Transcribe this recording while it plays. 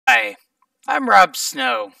I'm Rob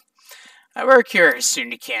Snow. I work here at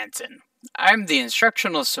SUNY Canton. I'm the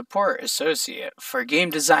Instructional Support Associate for Game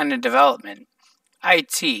Design and Development,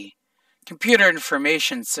 IT, Computer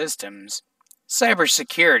Information Systems,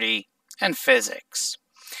 Cybersecurity, and Physics.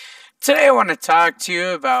 Today I want to talk to you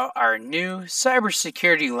about our new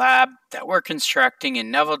cybersecurity lab that we're constructing in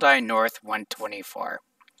Neville North 124.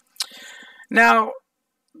 Now,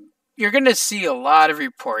 you're going to see a lot of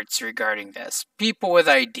reports regarding this, people with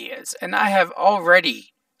ideas, and I have already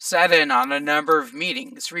sat in on a number of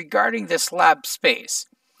meetings regarding this lab space.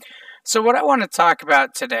 So what I want to talk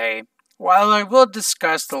about today, while I will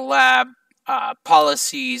discuss the lab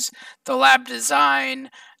policies, the lab design,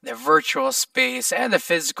 the virtual space, and the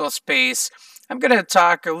physical space, I'm going to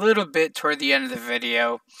talk a little bit toward the end of the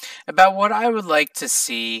video about what I would like to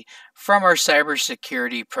see from our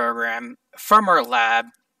cybersecurity program, from our lab,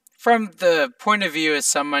 from the point of view as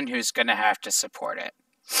someone who's going to have to support it.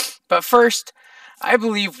 But first, I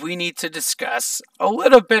believe we need to discuss a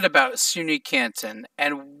little bit about SUNY Canton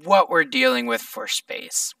and what we're dealing with for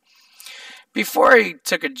space. Before I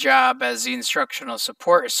took a job as the Instructional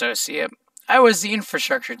Support Associate, I was the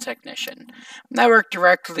infrastructure technician. I worked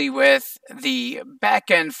directly with the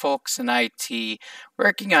back-end folks in IT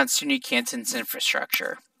working on SUNY Canton's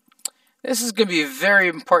infrastructure. This is going to be very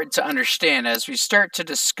important to understand as we start to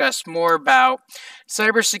discuss more about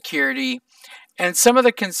cybersecurity and some of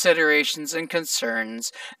the considerations and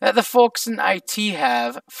concerns that the folks in IT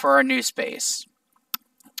have for our new space.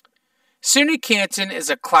 SUNY Canton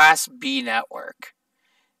is a Class B network.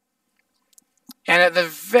 And at the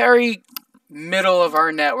very middle of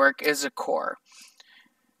our network is a core.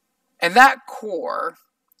 And that core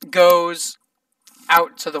goes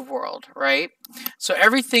out to the world, right? So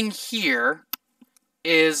everything here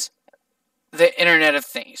is the Internet of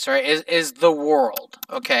Things, right? Is the world,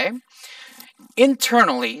 okay?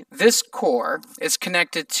 Internally, this core is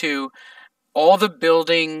connected to all the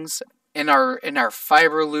buildings in our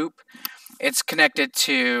fiber loop. It's connected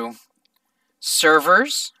to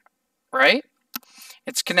servers, right?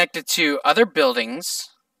 It's connected to other buildings.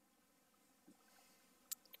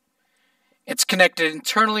 It's connected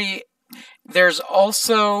internally. There's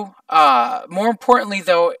also, more importantly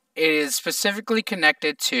though, it is specifically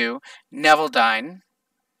connected to Neville,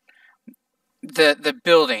 the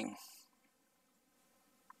building.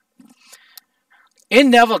 In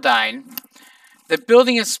Neville, the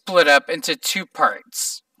building is split up into two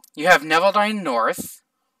parts. You have Neville North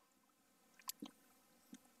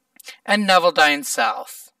and Neville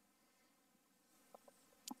South.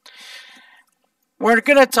 We're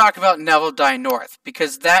going to talk about Neville North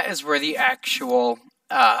because that is where the actual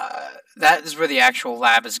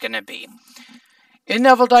lab is going to be. In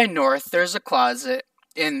Neville North, there's a closet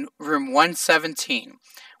in room 117,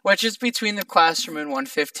 which is between the classroom in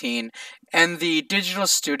 115 and the digital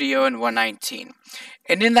studio in 119.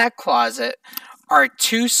 And in that closet are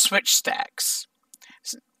two switch stacks.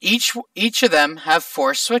 Each of them have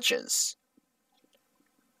 4 switches.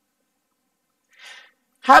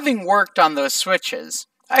 Having worked on those switches,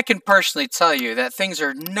 I can personally tell you that things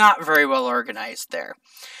are not very well organized there.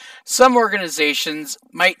 Some organizations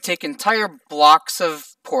might take entire blocks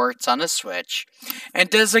of ports on a switch and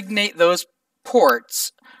designate those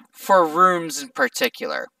ports for rooms in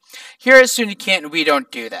particular. Here at SUNY Canton, we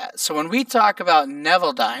don't do that. So when we talk about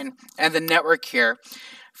Neville and the network here,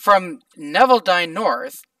 from Neville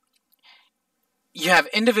North, you have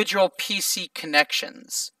individual PC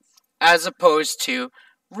connections as opposed to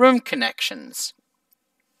room connections.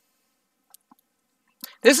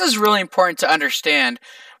 This is really important to understand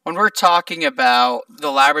when we're talking about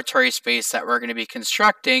the laboratory space that we're going to be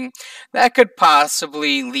constructing that could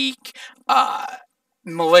possibly leak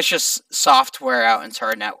malicious software out into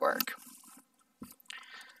our network.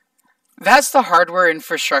 That's the hardware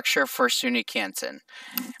infrastructure for SUNY Canton.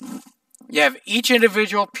 You have each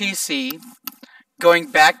individual PC going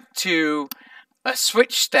back to a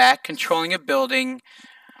switch stack controlling a building,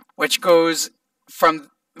 which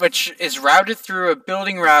is routed through a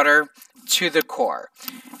building router to the core.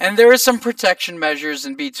 And there are some protection measures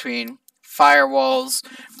in between, firewalls,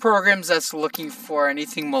 programs that's looking for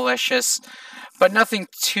anything malicious, but nothing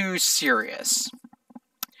too serious.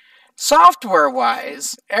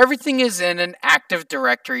 Software-wise, everything is in an Active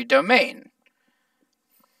Directory domain.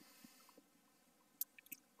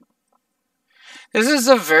 This is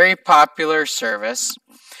a very popular service,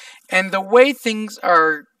 and the way things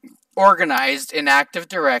are organized in Active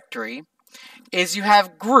Directory is you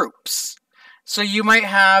have groups. So you might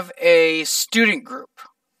have a student group,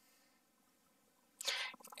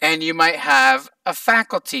 and you might have a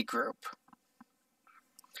faculty group.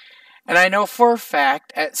 And I know for a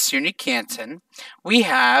fact at SUNY Canton, we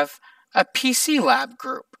have a PC lab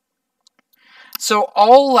group. So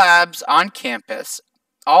all labs on campus,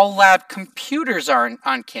 all lab computers on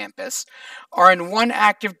campus, are in one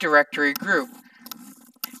Active Directory group.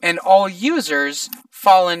 And all users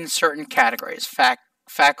fall in certain categories,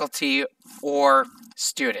 faculty or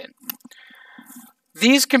student.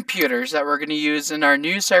 These computers that we're going to use in our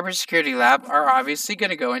new cybersecurity lab are obviously going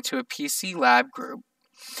to go into a PC lab group.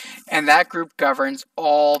 And that group governs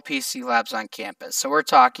all PC labs on campus. So we're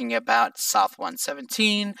talking about South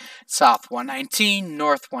 117, South 119,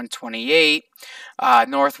 North 128.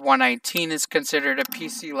 North 119 is considered a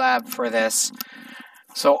PC lab for this.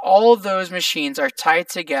 So all of those machines are tied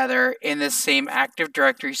together in the same Active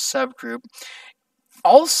Directory subgroup.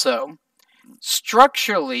 Also,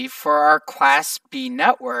 structurally for our Class B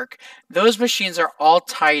network, those machines are all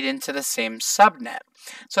tied into the same subnet.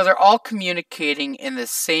 So they're all communicating in the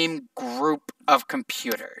same group of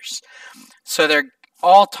computers. So they're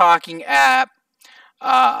all talking at,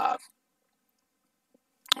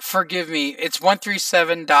 forgive me, it's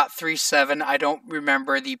 137.37. I don't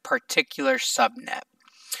remember the particular subnet,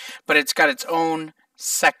 but it's got its own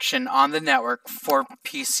section on the network for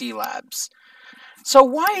PC labs. So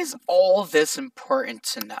why is all this important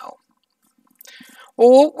to know? Well,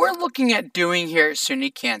 what we're looking at doing here at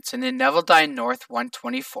SUNY Canton in Neville-Dine North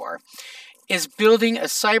 124 is building a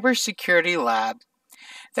cybersecurity lab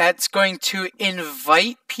that's going to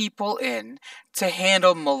invite people in to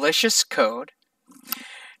handle malicious code,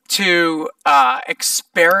 to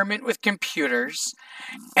experiment with computers,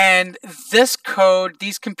 and this code,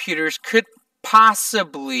 these computers could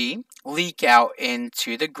possibly leak out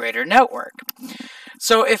into the greater network.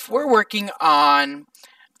 So if we're working on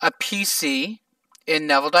a PC in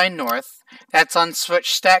Neville-Dine North that's on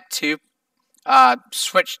switch stack 2,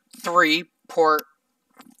 switch 3, port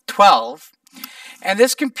 12, and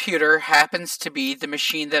this computer happens to be the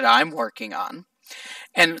machine that I'm working on,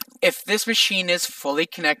 and if this machine is fully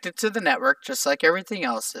connected to the network, just like everything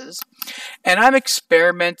else is, and I'm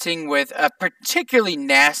experimenting with a particularly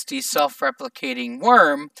nasty self-replicating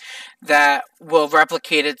worm that will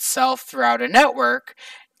replicate itself throughout a network,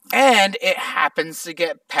 and it happens to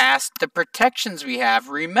get past the protections we have.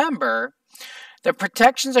 Remember, the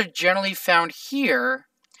protections are generally found here,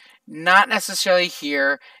 not necessarily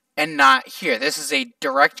here, and not here. This is a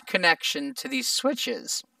direct connection to these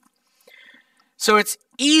switches. So it's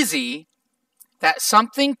easy that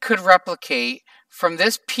something could replicate from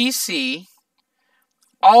this PC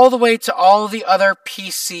all the way to all the other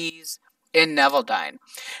PCs in Neville-Dine.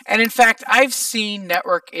 And in fact, I've seen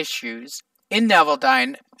network issues in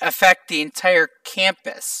Neville-Dine affect the entire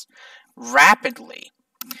campus rapidly.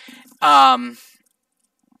 There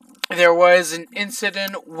was an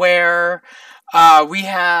incident where we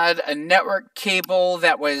had a network cable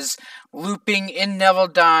that was looping in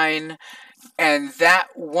Neville-Dine, and that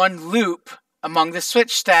one loop among the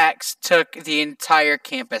switch stacks took the entire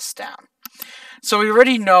campus down. So we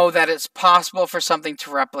already know that it's possible for something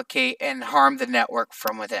to replicate and harm the network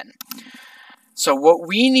from within. So what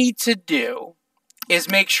we need to do is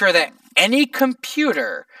make sure that any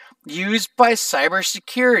computer used by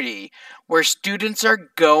cybersecurity where students are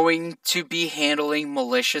going to be handling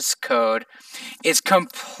malicious code is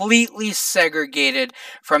completely segregated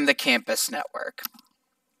from the campus network.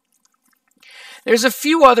 There's a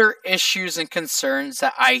few other issues and concerns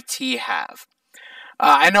that IT have.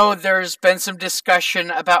 I know there's been some discussion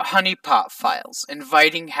about honeypot files,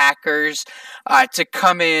 inviting hackers to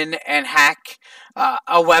come in and hack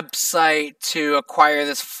a website to acquire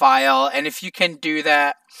this file. And if you can do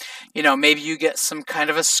that, you know, maybe you get some kind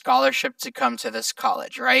of a scholarship to come to this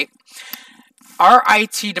college, right? Our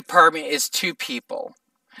IT department is 2 people,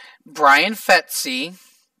 Brian Fetzi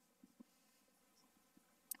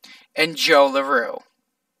and Joe LaRue.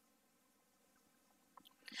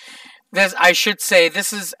 I should say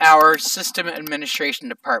this is our system administration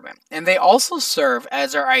department, and they also serve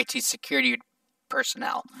as our IT security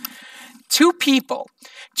personnel. 2 people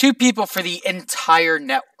for the entire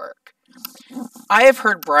network. I have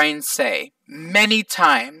heard Brian say many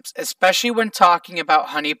times, especially when talking about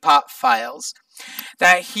honeypot files,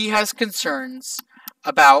 that he has concerns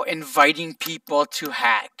about inviting people to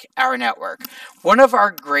hack our network. One of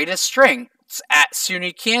our greatest strengths at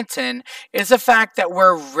SUNY Canton is the fact that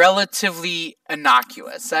we're relatively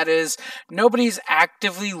innocuous. That is, nobody's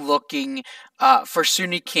actively looking for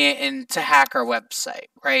SUNY Canton to hack our website,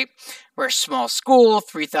 right? We're a small school,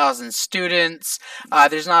 3,000 students.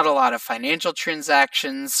 There's not a lot of financial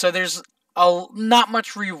transactions, so there's not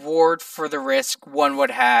much reward for the risk one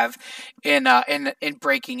would have in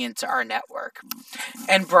breaking into our network.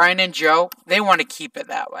 And Brian and Joe, they want to keep it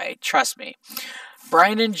that way. Trust me.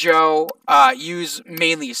 Brian and Joe use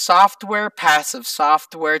mainly software, passive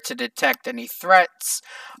software, to detect any threats.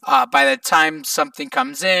 By the time something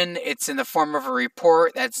comes in, it's in the form of a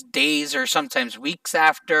report that's days or sometimes weeks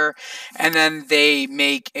after, and then they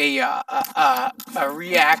make a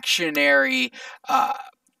reactionary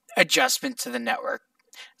adjustment to the network,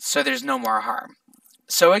 so there's no more harm.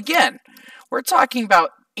 So again, we're talking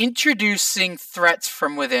about introducing threats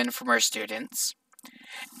from within from our students,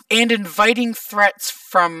 and inviting threats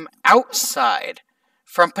from outside,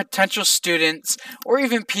 from potential students, or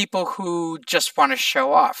even people who just want to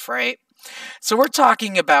show off, right? So we're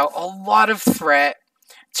talking about a lot of threat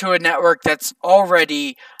to a network that's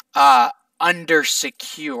already under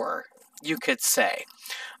secure, you could say.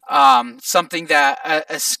 Something that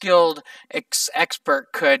a skilled expert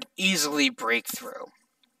could easily break through.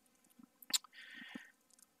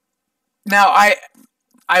 Now,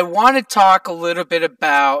 I want to talk a little bit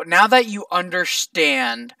about, now that you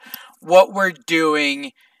understand what we're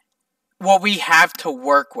doing, what we have to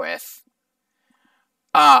work with,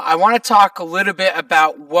 I want to talk a little bit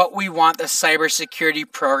about what we want the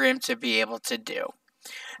cybersecurity program to be able to do.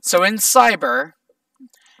 So in cyber,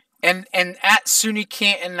 and at SUNY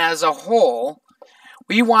Canton as a whole,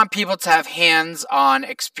 we want people to have hands-on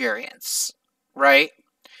experience, right?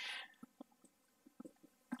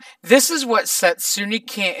 This is what sets SUNY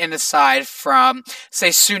Canton aside from, say,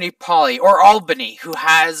 SUNY Poly or Albany, who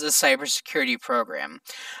has a cybersecurity program.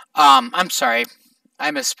 I'm sorry,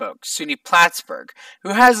 I misspoke. SUNY Plattsburgh, who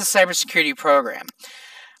has a cybersecurity program.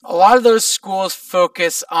 A lot of those schools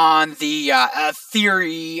focus on the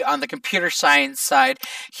theory, on the computer science side.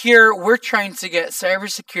 Here, we're trying to get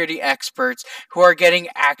cybersecurity experts who are getting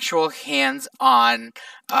actual hands-on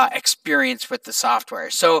experience with the software.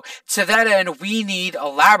 So, to that end, we need a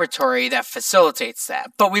laboratory that facilitates that.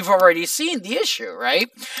 But we've already seen the issue, right?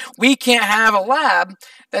 We can't have a lab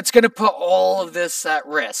that's going to put all of this at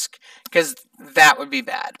risk, because that would be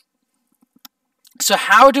bad. So,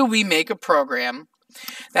 how do we make a program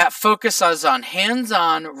that focuses on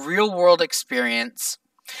hands-on, real-world experience,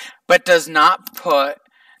 but does not put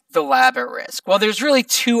the lab at risk? Well, there's really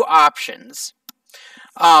two options,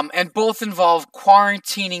 and both involve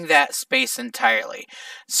quarantining that space entirely.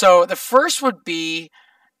 So the first would be,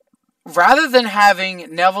 rather than having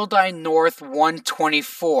Neville Dye North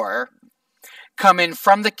 124 come in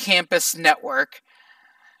from the campus network,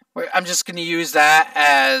 I'm just going to use that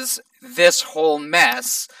as this whole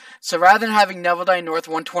mess. So rather than having Neville Dye North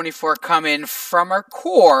 124 come in from our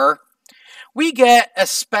core, we get a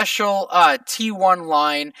special T1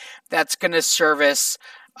 line that's going to service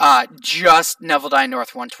just Neville Dye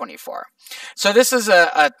North 124. So this is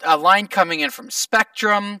a line coming in from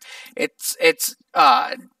Spectrum. It's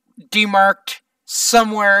demarked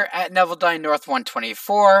somewhere at Neville Dye North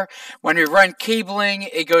 124. When we run cabling,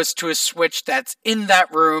 it goes to a switch that's in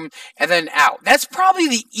that room and then out. That's probably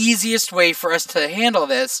the easiest way for us to handle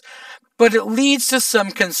this, but it leads to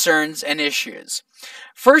some concerns and issues.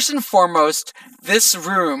 First and foremost, this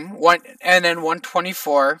room, NN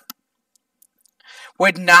 124,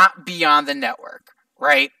 would not be on the network,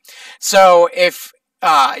 right? So if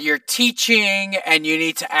you're teaching and you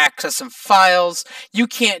need to access some files, you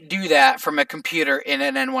can't do that from a computer in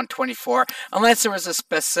NN 124 unless there was a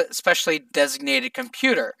specially designated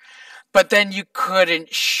computer. But then you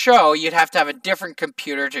couldn't show, you'd have to have a different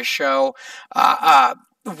computer to show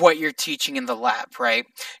what you're teaching in the lab, right?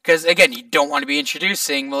 Because again, you don't want to be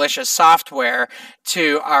introducing malicious software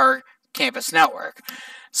to our campus network.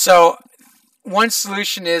 So one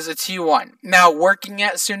solution is a T1. Now, working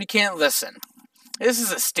at SUNY Canton, listen, this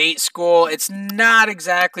is a state school. It's not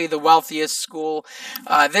exactly the wealthiest school.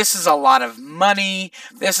 This is a lot of money.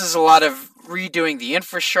 This is a lot of redoing the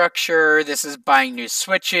infrastructure. This is buying new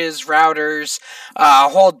switches, routers, a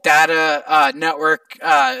whole data network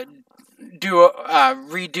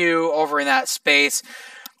redo over in that space.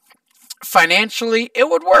 Financially, it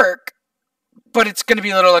would work, but it's going to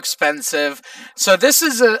be a little expensive. So this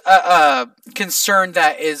is a concern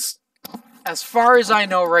that is, as far as I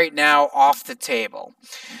know right now, off the table.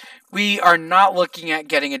 We are not looking at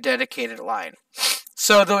getting a dedicated line.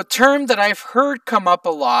 So the term that I've heard come up a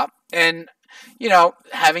lot, and you know,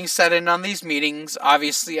 having sat in on these meetings,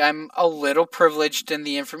 obviously I'm a little privileged in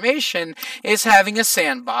the information, is having a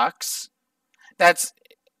sandbox that's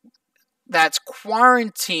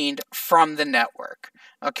quarantined from the network.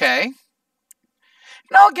 Okay?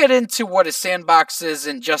 And I'll get into what a sandbox is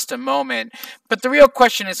in just a moment, but the real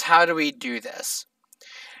question is, how do we do this?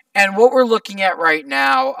 And what we're looking at right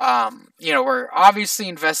now, we're obviously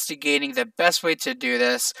investigating the best way to do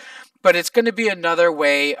this, but it's going to be another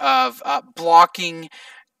way of blocking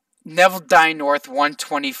Neville Dine North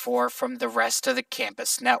 124 from the rest of the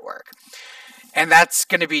campus network. And that's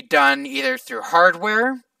going to be done either through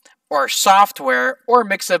hardware or software or a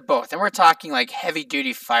mix of both. And we're talking like heavy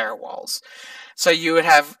duty firewalls. So you would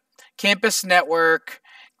have campus network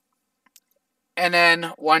and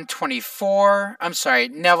then 124,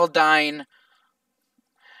 Neville Dine,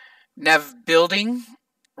 Nev building,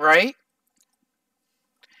 right?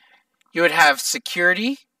 You would have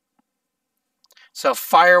security, so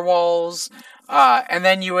firewalls, and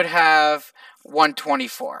then you would have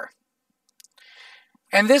 124.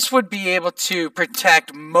 And this would be able to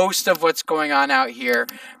protect most of what's going on out here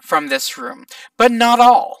from this room, but not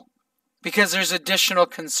all, because there's additional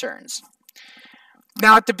concerns.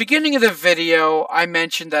 Now, at the beginning of the video, I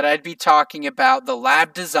mentioned that I'd be talking about the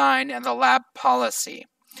lab design and the lab policy.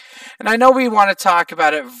 And I know we want to talk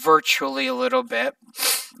about it virtually a little bit,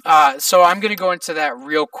 so I'm going to go into that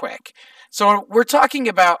real quick. So we're talking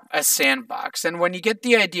about a sandbox, and when you get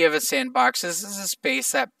the idea of a sandbox, this is a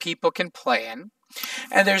space that people can play in.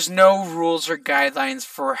 And there's no rules or guidelines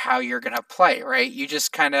for how you're going to play, right? You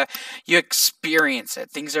just you experience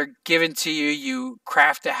it. Things are given to you. You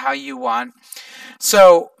craft it how you want.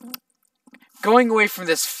 So going away from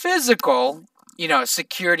this physical,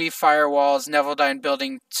 security, firewalls, Neville Dine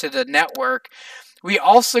building to the network, we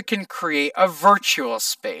also can create a virtual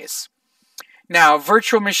space. Now,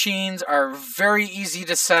 virtual machines are very easy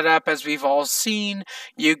to set up, as we've all seen.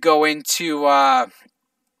 You go into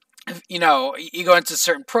you go into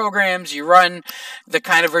certain programs, you run the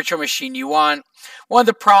kind of virtual machine you want. One of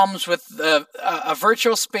the problems with a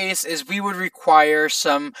virtual space is we would require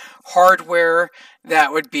some hardware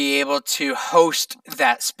that would be able to host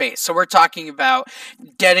that space. So we're talking about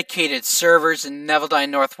dedicated servers in Neville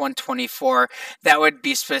Dine North 124 that would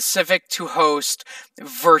be specific to host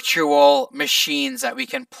virtual machines that we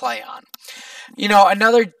can play on.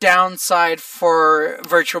 Another downside for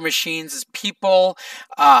virtual machines is people,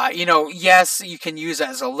 yes, you can use it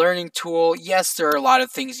as a learning tool. Yes, there are a lot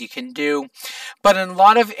of things you can do. But in a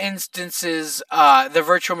lot of instances, the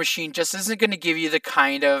virtual machine just isn't going to give you the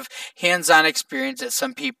kind of hands-on experience that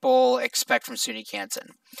some people expect from SUNY Canton.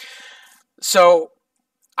 So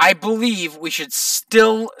I believe we should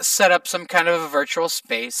still set up some kind of a virtual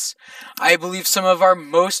space. I believe some of our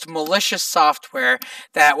most malicious software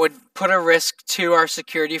that would put a risk to our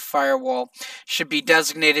security firewall should be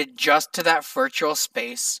designated just to that virtual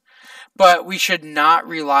space. But we should not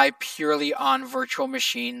rely purely on virtual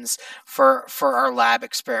machines for our lab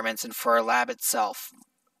experiments and for our lab itself.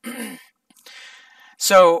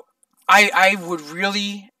 So I would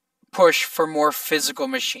really push for more physical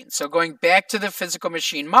machines. So going back to the physical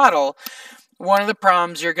machine model, one of the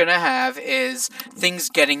problems you're going to have is things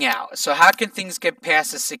getting out. So how can things get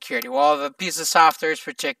past the security? Well, if a piece of software is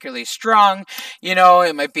particularly strong,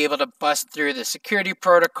 it might be able to bust through the security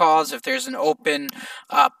protocols. If there's an open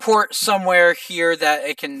port somewhere here that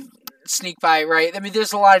it can sneak by, right? I mean,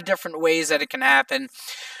 there's a lot of different ways that it can happen.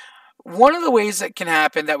 One of the ways that can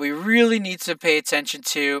happen that we really need to pay attention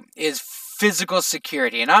to is physical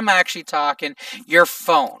security. And I'm actually talking your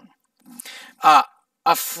phone, a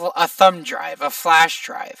thumb drive, a flash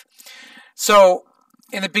drive. So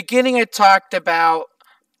in the beginning, I talked about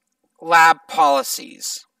lab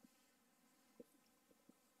policies.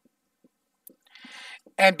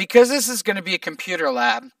 And because this is going to be a computer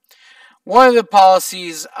lab, one of the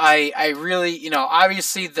policies I really,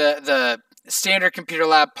 obviously the standard computer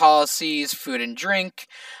lab policies, food and drink.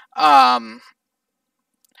 I'm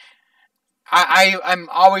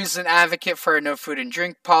always an advocate for a no food and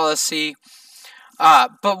drink policy.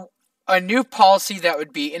 But a new policy that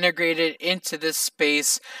would be integrated into this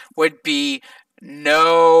space would be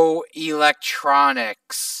no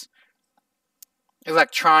electronics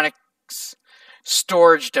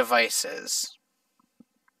storage devices.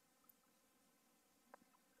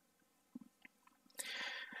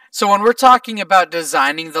 So when we're talking about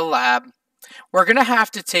designing the lab, we're going to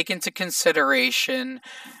have to take into consideration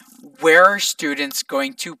where are students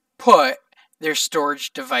going to put their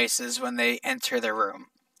storage devices when they enter the room.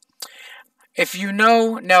 If you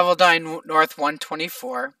know Neville Dine North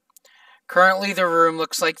 124, currently the room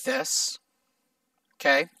looks like this.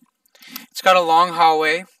 Okay, it's got a long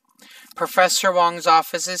hallway. Professor Wong's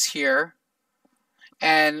office is here,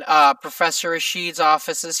 and Professor Rashid's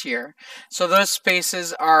office is here. So those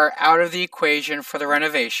spaces are out of the equation for the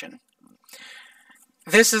renovation.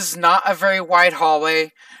 This is not a very wide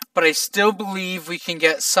hallway, but I still believe we can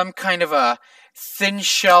get some kind of a thin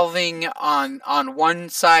shelving on one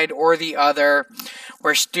side or the other,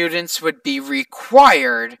 where students would be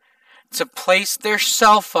required to place their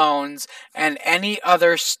cell phones and any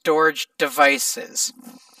other storage devices.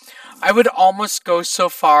 I would almost go so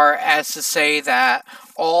far as to say that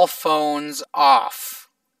all phones off.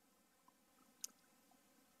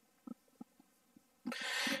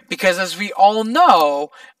 Because as we all know,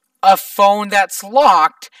 a phone that's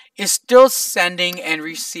locked is still sending and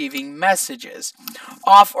receiving messages.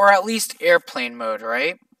 Off, or at least airplane mode,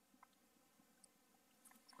 right?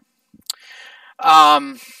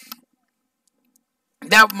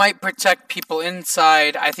 That might protect people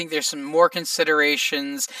inside. I think there's some more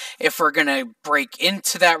considerations if we're going to break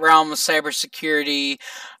into that realm of cybersecurity,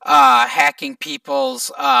 hacking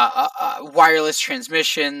people's wireless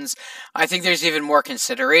transmissions. I think there's even more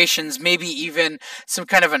considerations, maybe even some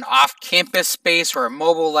kind of an off-campus space or a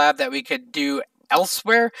mobile lab that we could do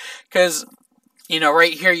elsewhere. Because,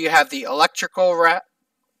 right here you have the electrical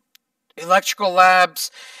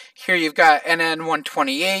labs. Here you've got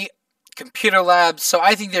NN128. Computer labs. So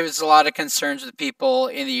I think there's a lot of concerns with people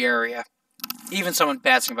in the area, even someone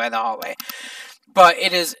passing by the hallway. But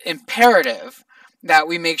it is imperative that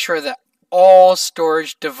we make sure that all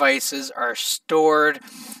storage devices are stored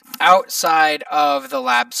outside of the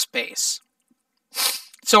lab space.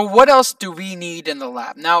 So what else do we need in the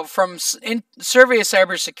lab? Now, from Survey of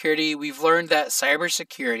Cybersecurity, we've learned that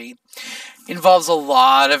cybersecurity involves a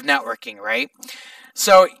lot of networking, right?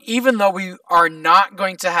 So even though we are not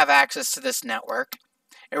going to have access to this network,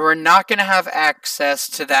 and we're not going to have access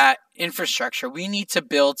to that infrastructure, we need to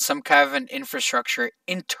build some kind of an infrastructure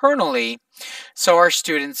internally so our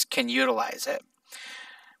students can utilize it.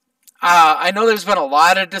 I know there's been a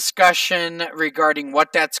lot of discussion regarding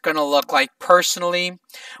what that's going to look like personally.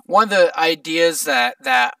 One of the ideas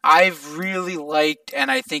that I've really liked and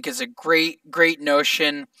I think is a great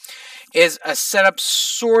notion is a setup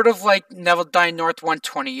sort of like Neville Dine North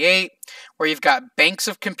 128, where you've got banks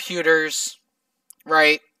of computers,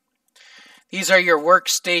 right? These are your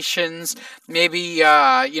workstations, maybe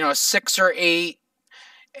 6 or 8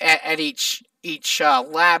 at each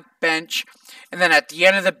lab bench, and then at the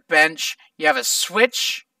end of the bench you have a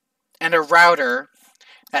switch and a router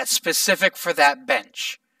that's specific for that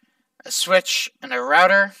bench. A switch and a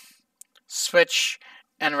router, switch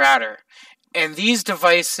and router. And these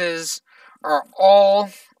devices are all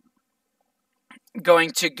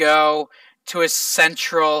going to go to a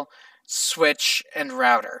central switch and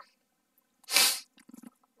router.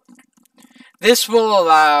 This will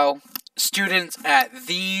allow students at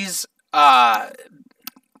these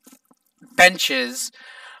benches,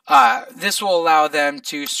 this will allow them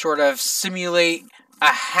to sort of simulate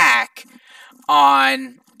a hack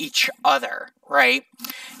on each other, right?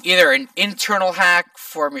 Either an internal hack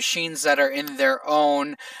for machines that are in their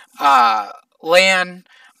own LAN,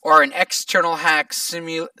 or an external hack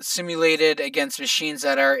simulated against machines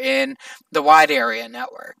that are in the wide area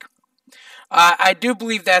network. I do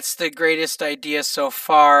believe that's the greatest idea so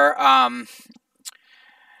far.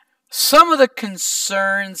 Some of the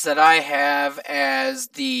concerns that I have as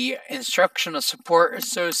the instructional support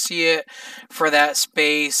associate for that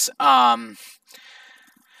space, I'm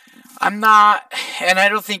not, and I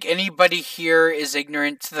don't think anybody here is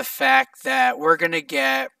ignorant to the fact that we're going to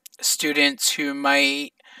get students who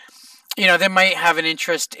might, they might have an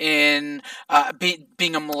interest in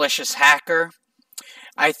being a malicious hacker.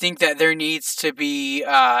 I think that there needs to be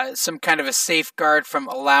some kind of a safeguard from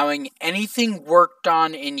allowing anything worked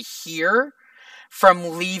on in here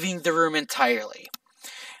from leaving the room entirely.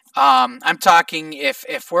 I'm talking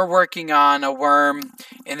if we're working on a worm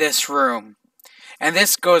in this room, and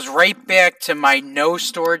this goes right back to my no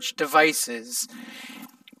storage devices,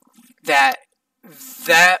 that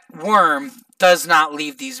worm does not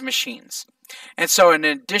leave these machines. And so an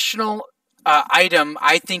additional item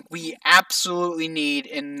I think we absolutely need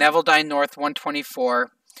in Neville Dine North 124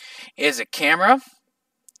 is a camera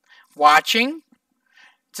watching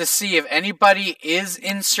to see if anybody is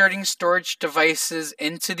inserting storage devices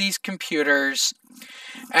into these computers,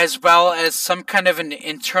 as well as some kind of an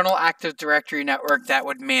internal Active Directory network that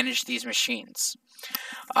would manage these machines.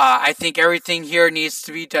 I think everything here needs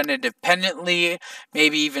to be done independently.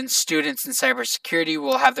 Maybe even students in cybersecurity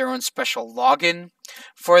will have their own special login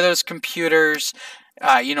for those computers.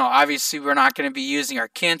 Obviously we're not going to be using our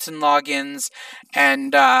Canton logins,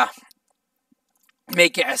 and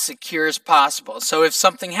make it as secure as possible. So if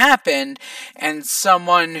something happened and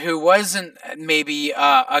someone who wasn't maybe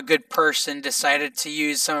a good person decided to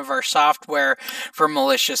use some of our software for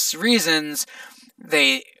malicious reasons,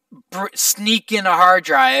 they sneak in a hard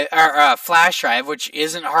drive or a flash drive, which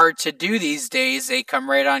isn't hard to do these days. They come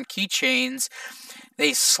right on keychains.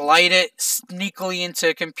 They slide it sneakily into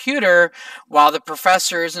a computer while the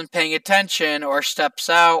professor isn't paying attention or steps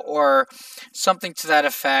out or something to that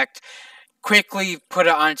effect. Quickly put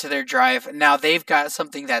it onto their drive. Now they've got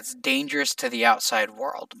something that's dangerous to the outside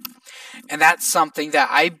world. And that's something that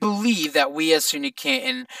I believe that we as SUNY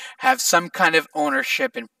Canton have some kind of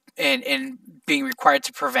ownership in being required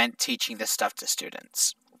to prevent teaching this stuff to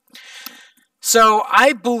students. So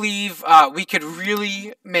I believe we could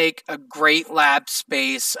really make a great lab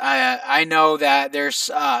space. I know that there's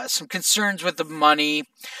some concerns with the money.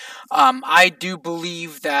 I do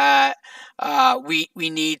believe that we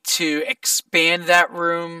need to expand that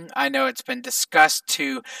room. I know it's been discussed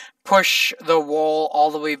to push the wall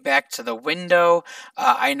all the way back to the window.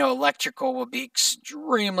 I know electrical will be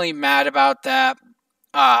extremely mad about that.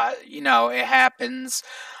 It happens.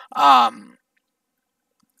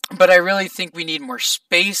 But I really think we need more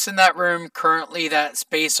space in that room. Currently, that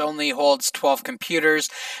space only holds 12 computers,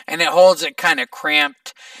 and it holds it kind of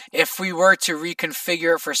cramped. If we were to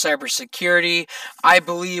reconfigure it for cybersecurity, I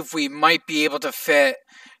believe we might be able to fit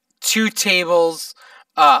 2 tables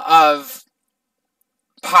of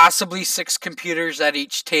possibly 6 computers at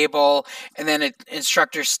each table, and then an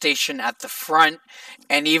instructor station at the front.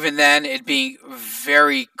 And even then, it'd be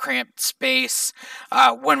very cramped space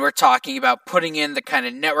when we're talking about putting in the kind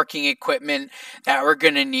of networking equipment that we're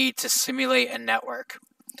going to need to simulate a network.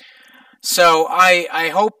 So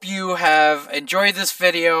I hope you have enjoyed this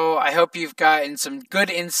video. I hope you've gotten some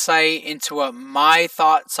good insight into what my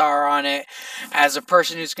thoughts are on it. As a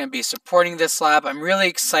person who's going to be supporting this lab, I'm really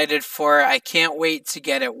excited for it. I can't wait to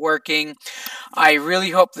get it working. I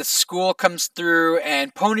really hope the school comes through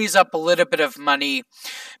and ponies up a little bit of money.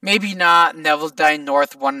 Maybe not Neville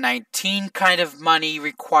North 119 kind of money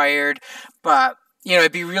required, but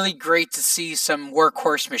it'd be really great to see some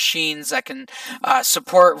workhorse machines that can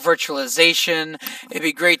support virtualization. It'd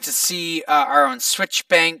be great to see our own switch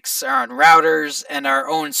banks, our own routers, and our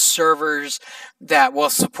own servers that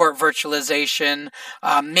will support virtualization.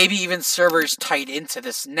 Maybe even servers tied into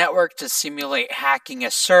this network to simulate hacking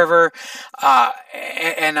a server.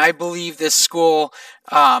 And I believe this school,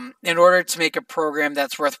 in order to make a program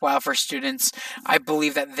that's worthwhile for students, I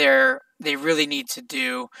believe that they really need to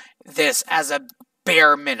do this as a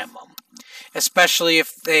bare minimum, especially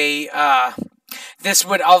if they this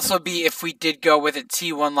would also be if we did go with a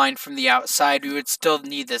T1 line from the outside. We would still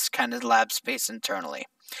need this kind of lab space internally.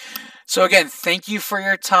 So again, thank you for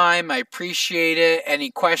your time. I appreciate it.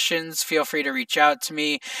 Any questions, feel free to reach out to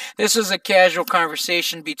me. This was a casual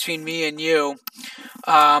conversation between me and you.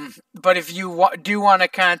 But if you do want to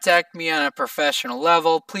contact me on a professional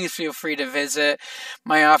level, please feel free to visit.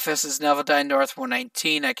 My office is Neville North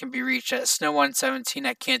 119. I can be reached at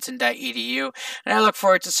snow117@canton.edu. And I look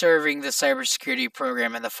forward to serving the cybersecurity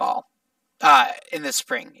program in the fall, in the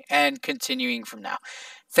spring, and continuing from now.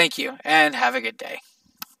 Thank you, and have a good day.